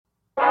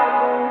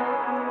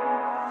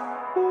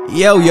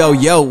Yo, yo,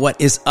 yo,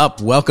 what is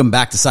up? Welcome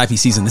back to Sci-Fi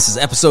Season. This is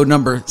episode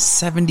number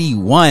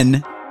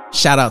 71.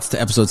 Shout outs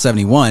to episode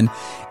 71.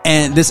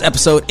 And this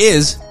episode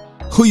is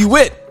Who You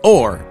With?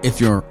 Or, if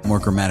you're more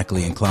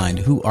grammatically inclined,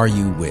 Who Are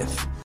You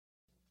With?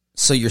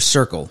 So your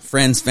circle,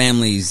 friends,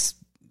 families,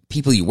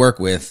 people you work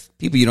with,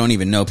 people you don't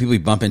even know, people you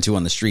bump into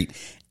on the street,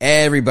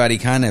 everybody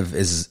kind of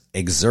has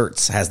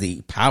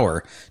the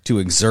power to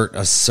exert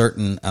a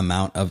certain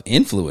amount of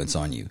influence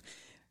on you.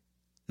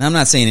 Now, I'm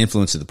not saying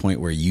influence to the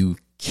point where you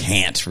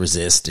can't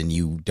resist and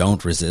you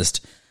don't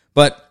resist,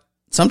 but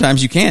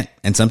sometimes you can't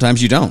and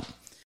sometimes you don't.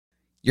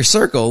 Your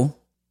circle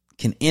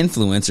can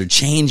influence or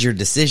change your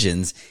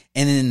decisions,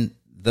 and then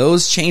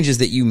those changes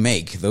that you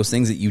make, those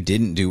things that you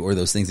didn't do or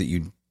those things that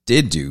you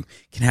did do,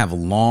 can have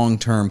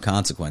long-term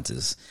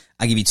consequences.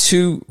 I'll give you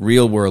two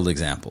real-world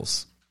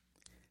examples.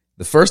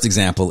 The first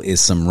example is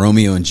some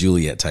Romeo and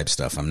Juliet type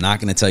stuff. I'm not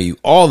going to tell you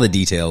all the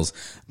details,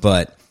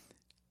 but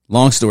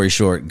long story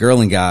short,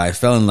 girl and guy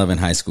fell in love in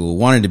high school,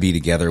 wanted to be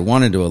together,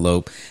 wanted to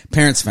elope.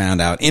 Parents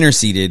found out,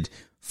 interceded,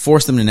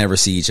 forced them to never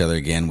see each other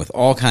again with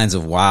all kinds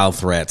of wild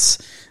threats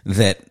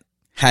that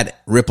had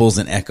ripples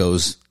and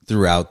echoes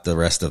throughout the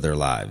rest of their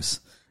lives.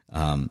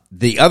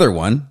 The other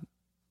one,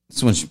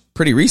 this one's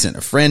pretty recent.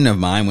 A friend of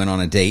mine went on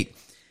a date,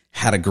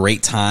 had a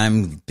great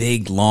time,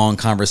 big, long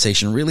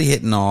conversation, really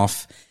hitting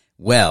off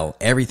well,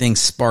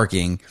 everything's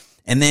sparking,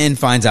 and then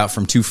finds out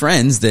from two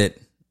friends that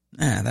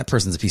that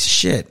person's a piece of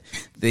shit.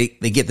 They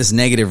get this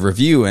negative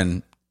review,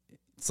 and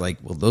it's like,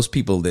 well, those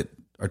people that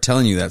are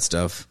telling you that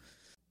stuff,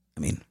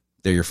 I mean,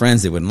 they're your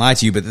friends, they wouldn't lie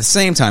to you, but at the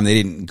same time, they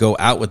didn't go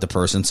out with the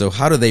person, so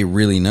how do they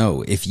really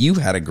know? If you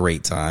had a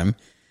great time,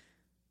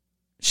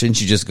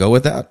 shouldn't you just go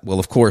with that? Well,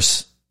 of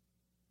course,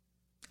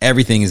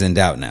 everything is in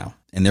doubt now,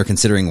 and they're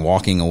considering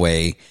walking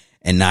away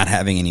and not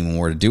having any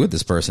more to do with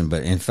this person,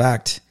 but in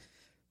fact,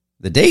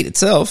 the date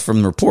itself,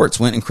 from the reports,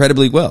 went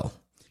incredibly well.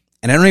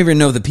 And I don't even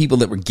know if the people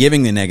that were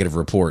giving the negative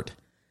report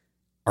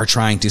are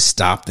trying to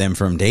stop them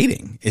from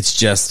dating. It's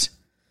just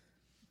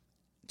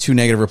two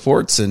negative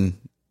reports, and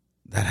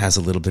that has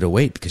a little bit of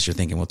weight because you're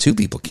thinking, well, two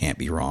people can't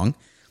be wrong.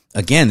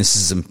 Again, this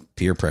is some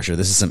peer pressure.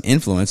 This is some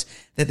influence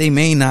that they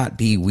may not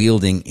be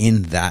wielding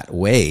in that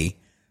way,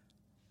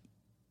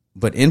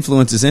 but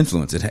influence is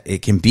influence.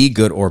 It can be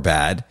good or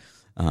bad.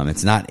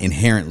 It's not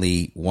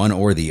inherently one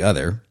or the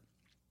other.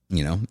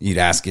 You know, you'd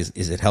ask,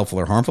 is it helpful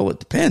or harmful? It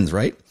depends,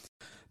 right?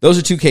 Those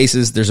are two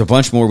cases. There's a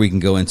bunch more we can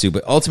go into,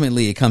 but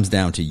ultimately it comes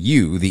down to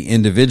you, the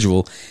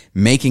individual,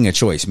 making a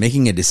choice,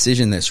 making a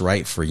decision that's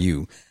right for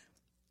you.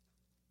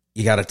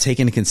 You got to take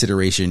into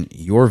consideration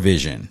your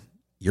vision,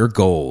 your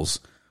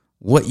goals,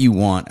 what you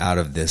want out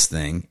of this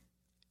thing,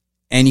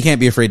 and you can't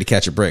be afraid to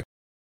catch a break.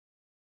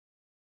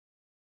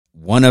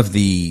 One of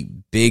the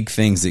big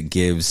things that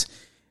gives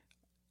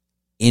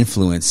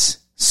influence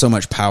so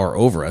much power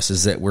over us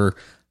is that we're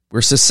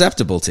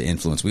susceptible to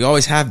influence. We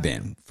always have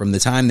been. From the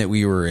time that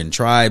we were in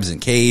tribes and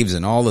caves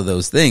and all of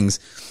those things,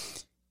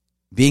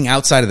 being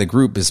outside of the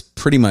group is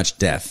pretty much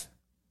death.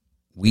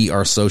 We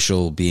are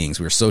social beings.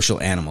 We're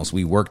social animals.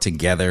 We work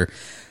together.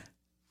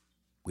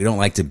 We don't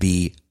like to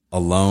be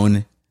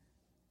alone.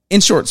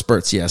 In short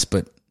spurts, yes,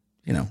 but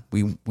you know,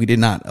 we did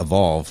not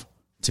evolve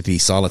to be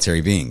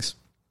solitary beings.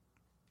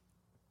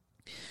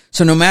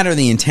 So no matter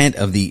the intent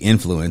of the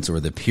influence or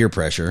the peer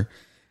pressure,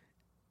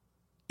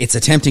 it's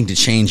attempting to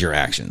change your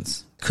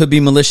actions. Could be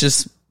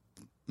malicious,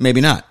 maybe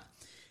not.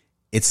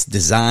 It's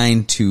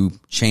designed to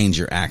change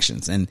your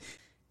actions. And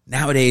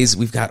nowadays,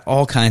 we've got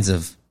all kinds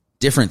of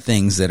different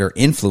things that are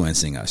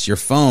influencing us. Your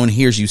phone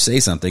hears you say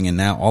something, and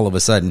now all of a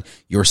sudden,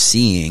 you're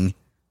seeing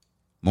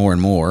more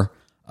and more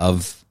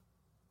of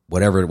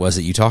whatever it was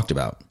that you talked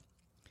about.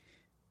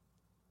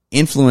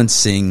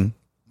 Influencing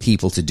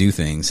people to do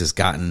things has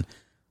gotten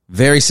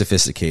very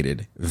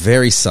sophisticated,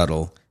 very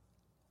subtle,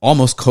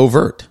 almost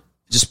covert.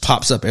 Just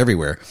pops up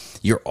everywhere.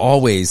 You're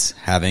always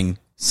having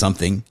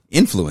something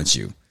influence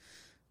you.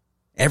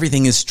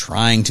 Everything is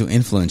trying to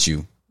influence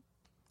you.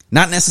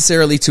 Not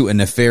necessarily to a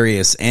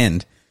nefarious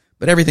end,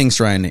 but everything's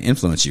trying to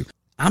influence you.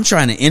 I'm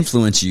trying to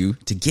influence you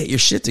to get your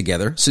shit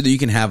together so that you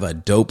can have a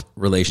dope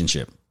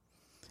relationship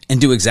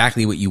and do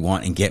exactly what you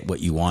want and get what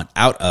you want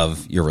out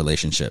of your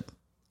relationship.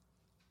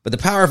 But the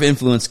power of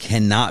influence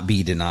cannot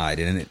be denied.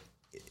 And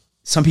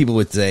some people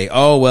would say,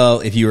 oh, well,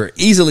 if you are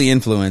easily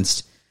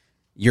influenced,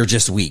 you're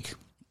just weak.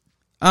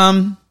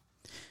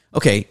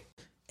 Okay,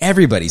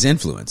 everybody's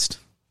influenced.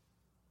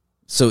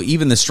 So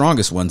even the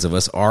strongest ones of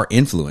us are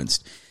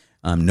influenced.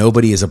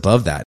 Nobody is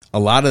above that. A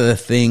lot of the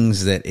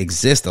things that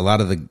exist, a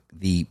lot of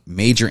the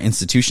major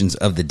institutions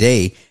of the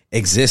day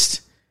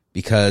exist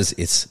because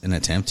it's an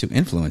attempt to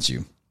influence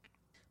you.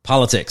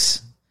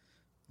 Politics,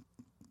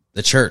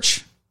 the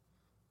church,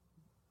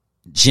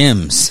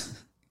 gyms,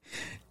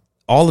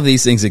 all of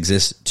these things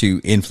exist to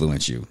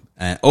influence you.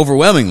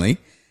 Overwhelmingly,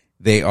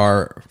 they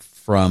are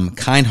from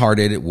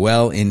kind-hearted,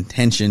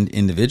 well-intentioned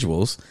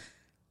individuals,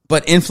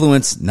 but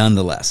influence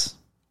nonetheless.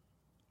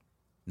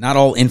 Not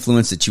all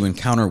influence that you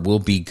encounter will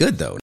be good,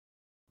 though.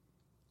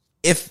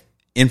 If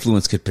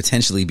influence could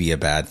potentially be a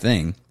bad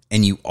thing,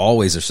 and you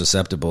always are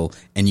susceptible,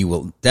 and you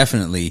will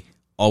definitely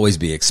always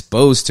be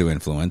exposed to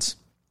influence,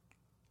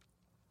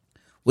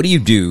 what do you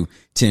do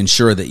to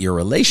ensure that your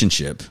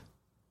relationship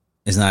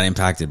is not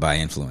impacted by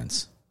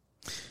influence?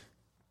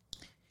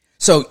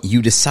 So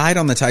you decide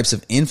on the types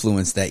of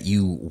influence that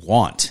you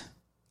want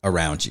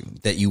around you,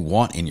 that you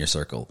want in your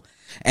circle,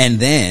 and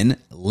then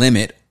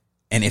limit,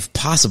 and if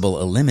possible,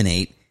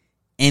 eliminate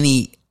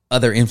any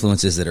other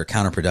influences that are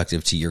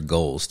counterproductive to your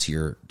goals,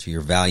 to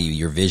your value,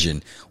 your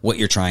vision, what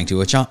you're trying to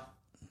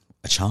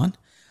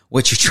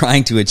what you're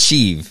trying to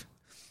achieve.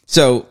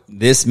 So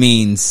this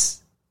means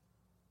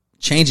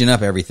changing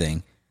up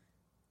everything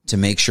to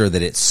make sure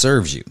that it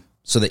serves you,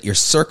 so that your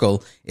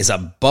circle is a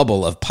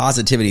bubble of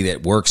positivity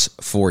that works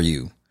for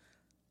you.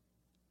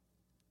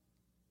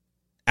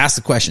 Ask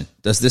the question,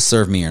 does this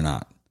serve me or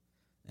not?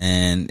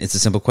 And it's a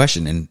simple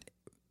question. And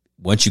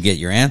once you get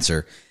your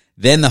answer,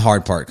 then the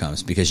hard part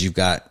comes, because you've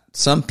got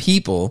some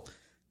people,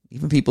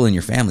 even people in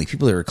your family,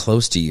 people that are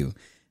close to you,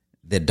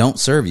 that don't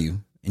serve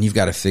you, and you've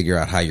got to figure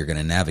out how you're going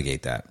to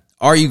navigate that.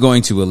 Are you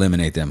going to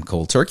eliminate them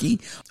cold turkey?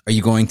 Are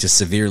you going to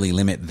severely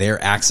limit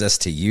their access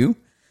to you?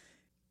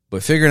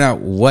 But figuring out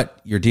what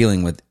you're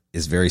dealing with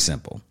is very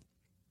simple.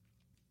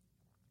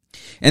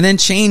 And then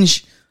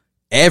change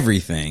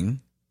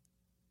everything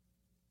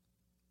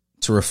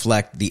to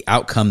reflect the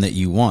outcome that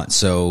you want.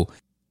 So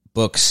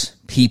books,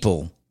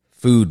 people,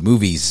 food,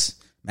 movies,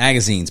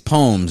 magazines,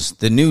 poems,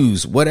 the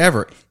news,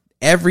 whatever,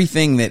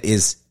 everything that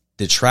is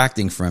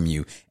detracting from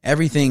you,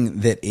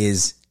 everything that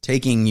is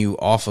taking you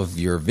off of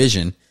your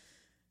vision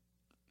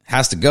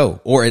has to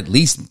go. Or at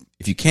least,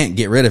 if you can't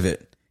get rid of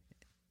it,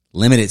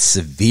 limit it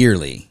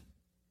severely.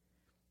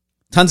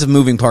 Tons of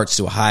moving parts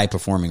to a high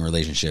performing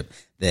relationship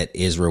that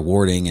is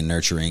rewarding and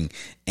nurturing.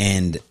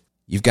 And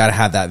you've got to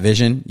have that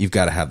vision. You've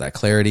got to have that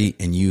clarity,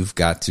 and you've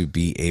got to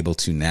be able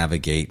to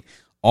navigate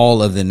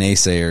all of the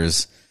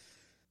naysayers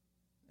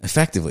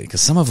effectively,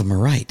 because some of them are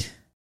right.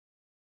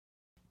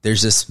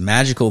 There's this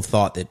magical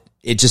thought that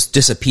it just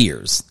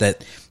disappears,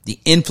 that the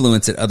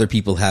influence that other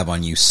people have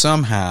on you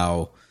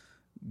somehow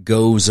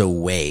goes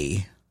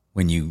away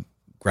when you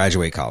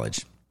graduate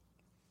college,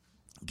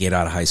 get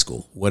out of high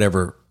school,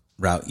 whatever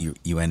route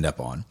you end up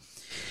on.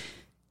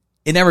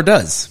 It never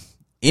does.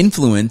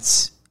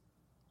 Influence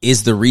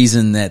is the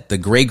reason that the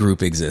Grey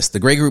Group exists. The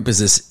Grey Group is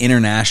this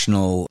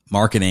international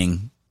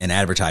marketing and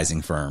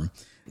advertising firm.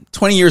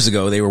 20 years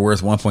ago, they were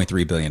worth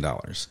 $1.3 billion.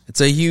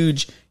 It's a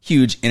huge,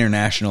 huge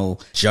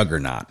international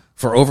juggernaut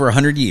for over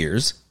 100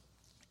 years.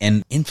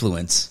 And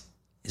influence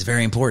is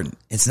very important.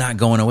 It's not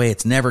going away.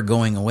 It's never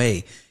going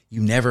away.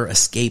 You never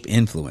escape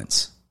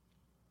influence.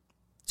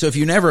 So if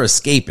you never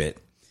escape it,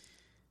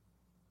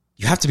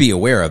 you have to be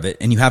aware of it,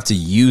 and you have to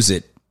use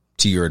it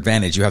to your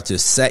advantage. You have to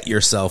set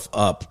yourself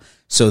up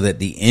so that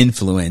the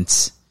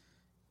influence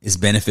is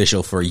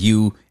beneficial for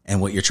you and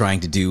what you're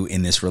trying to do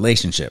in this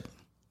relationship.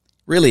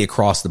 Really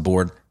across the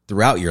board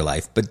throughout your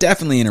life, but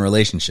definitely in a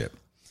relationship.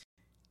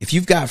 If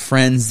you've got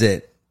friends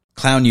that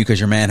clown you because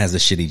your man has a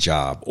shitty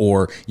job,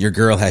 or your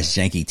girl has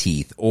janky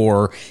teeth,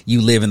 or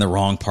you live in the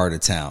wrong part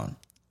of town,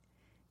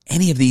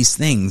 any of these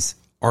things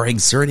are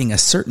exerting a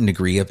certain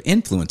degree of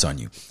influence on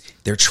you.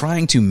 They're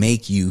trying to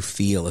make you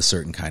feel a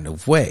certain kind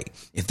of way.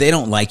 If they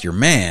don't like your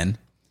man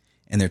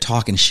and they're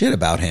talking shit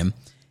about him,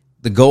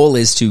 the goal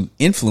is to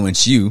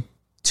influence you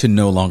to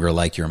no longer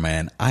like your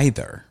man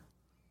either.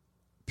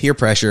 Peer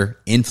pressure,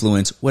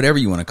 influence, whatever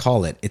you want to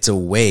call it, it's a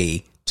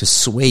way to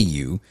sway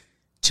you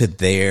to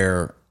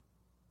their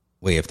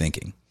way of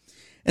thinking.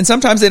 And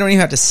sometimes they don't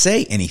even have to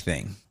say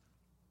anything.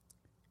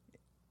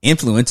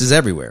 Influence is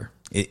everywhere.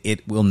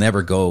 It will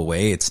never go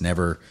away. It's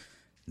never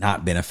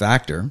not been a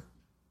factor.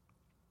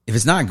 If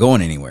it's not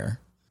going anywhere,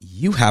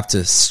 you have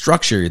to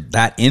structure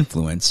that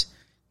influence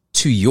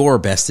to your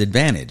best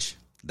advantage.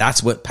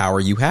 That's what power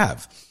you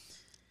have.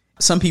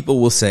 Some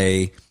people will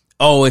say,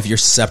 oh, if you're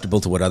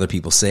susceptible to what other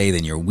people say,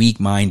 then you're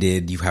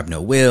weak-minded, you have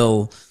no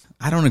will.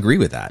 I don't agree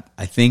with that.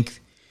 I think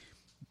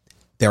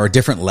there are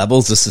different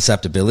levels of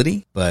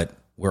susceptibility, but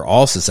we're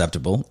all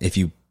susceptible if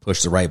you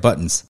push the right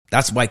buttons.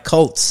 That's why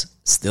cults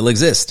still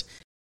exist.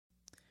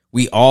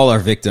 We all are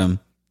victim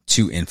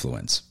to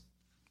influence.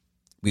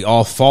 We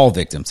all fall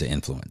victim to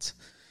influence.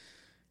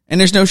 And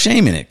there's no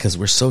shame in it because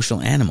we're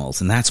social animals.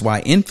 And that's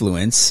why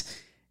influence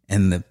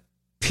and the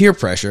peer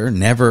pressure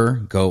never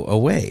go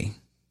away.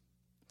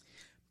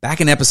 Back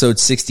in episode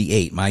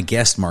 68, my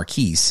guest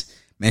Marquise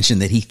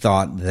mentioned that he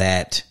thought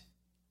that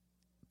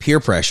peer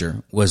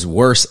pressure was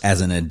worse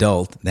as an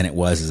adult than it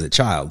was as a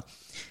child.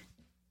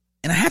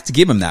 And I have to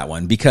give him that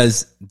one,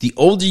 because the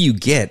older you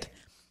get,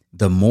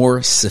 the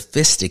more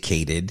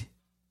sophisticated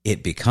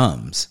it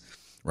becomes,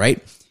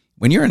 right?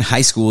 When you're in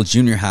high school,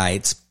 junior high,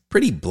 it's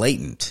pretty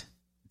blatant.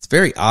 It's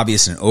very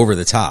obvious and over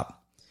the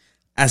top.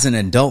 As an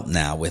adult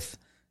now, with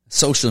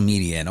social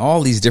media and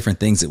all these different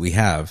things that we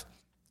have,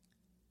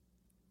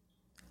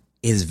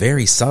 it is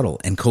very subtle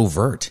and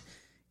covert.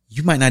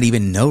 You might not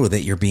even know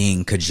that you're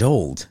being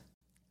cajoled.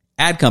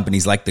 Ad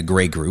companies like the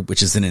Grey Group,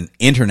 which is an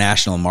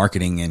international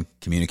marketing and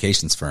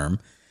communications firm,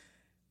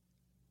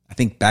 I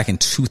think back in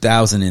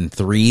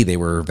 2003, they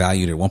were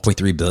valued at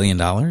 $1.3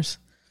 billion.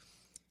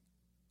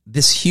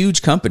 This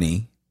huge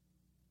company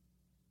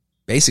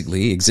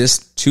basically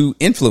exists to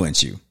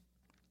influence you.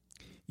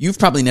 You've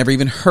probably never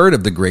even heard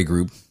of the Gray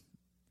Group,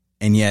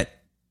 and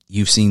yet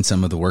you've seen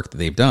some of the work that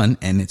they've done,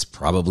 and it's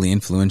probably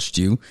influenced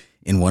you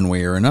in one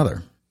way or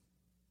another.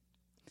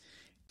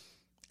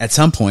 At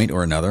some point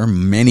or another,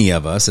 many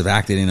of us have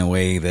acted in a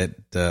way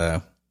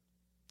that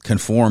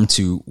conformed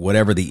to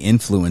whatever the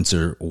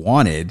influencer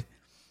wanted,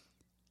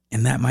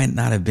 and that might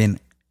not have been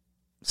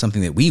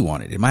something that we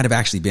wanted. It might have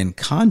actually been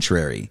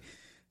contrary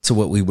to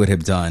what we would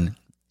have done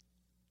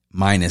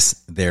minus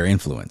their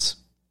influence.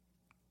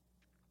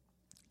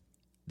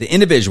 The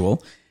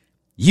individual,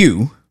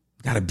 you,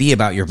 got to be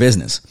about your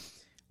business,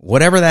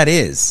 whatever that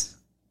is.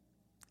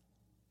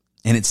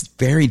 And it's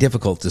very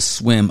difficult to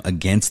swim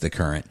against the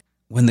current.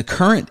 When the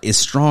current is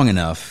strong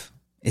enough,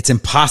 it's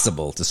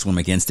impossible to swim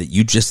against it.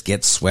 You just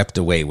get swept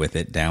away with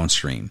it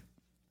downstream.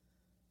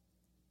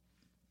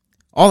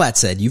 All that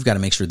said, you've got to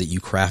make sure that you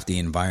craft the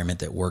environment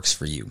that works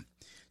for you.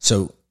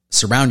 So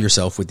surround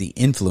yourself with the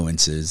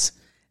influences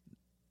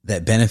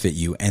that benefit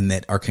you and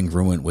that are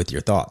congruent with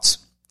your thoughts.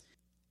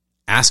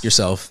 Ask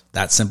yourself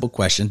that simple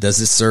question: does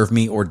this serve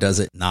me or does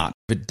it not?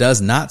 If it does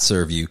not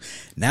serve you,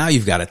 now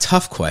you've got a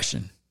tough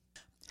question: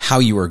 how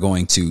you are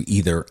going to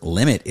either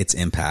limit its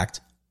impact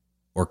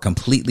or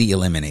completely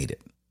eliminate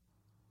it.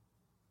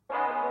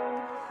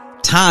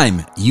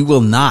 Time, you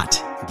will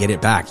not get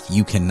it back.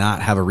 You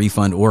cannot have a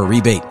refund or a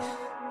rebate.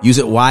 Use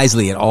it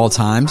wisely at all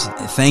times.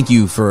 Thank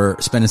you for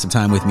spending some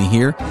time with me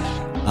here.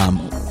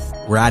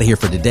 We're out of here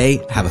for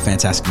today. Have a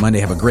fantastic Monday.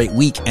 Have a great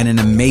week and an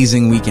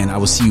amazing weekend. I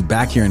will see you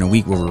back here in a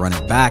week where we run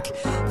it back.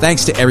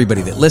 Thanks to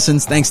everybody that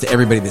listens. Thanks to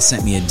everybody that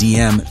sent me a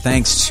DM.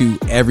 Thanks to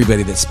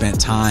everybody that spent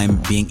time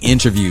being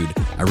interviewed.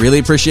 I really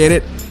appreciate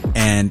it,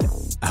 and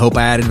I hope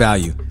I added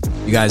value.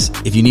 You guys,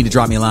 if you need to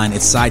drop me a line,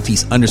 it's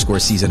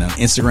sidepiece_season on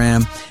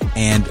Instagram.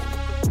 And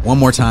one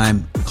more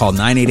time, call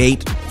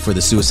 988 for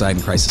the Suicide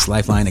and Crisis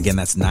Lifeline. Again,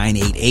 that's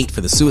 988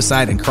 for the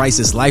Suicide and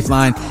Crisis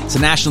Lifeline. It's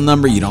a national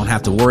number. You don't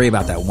have to worry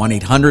about that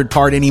 1-800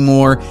 part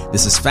anymore.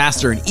 This is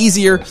faster and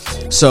easier.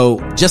 So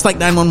just like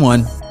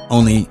 911,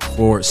 only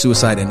for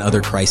suicide and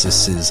other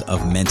crises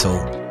of mental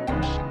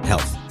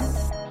health.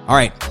 All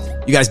right.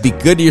 You guys be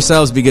good to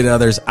yourselves. Be good to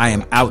others. I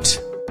am out.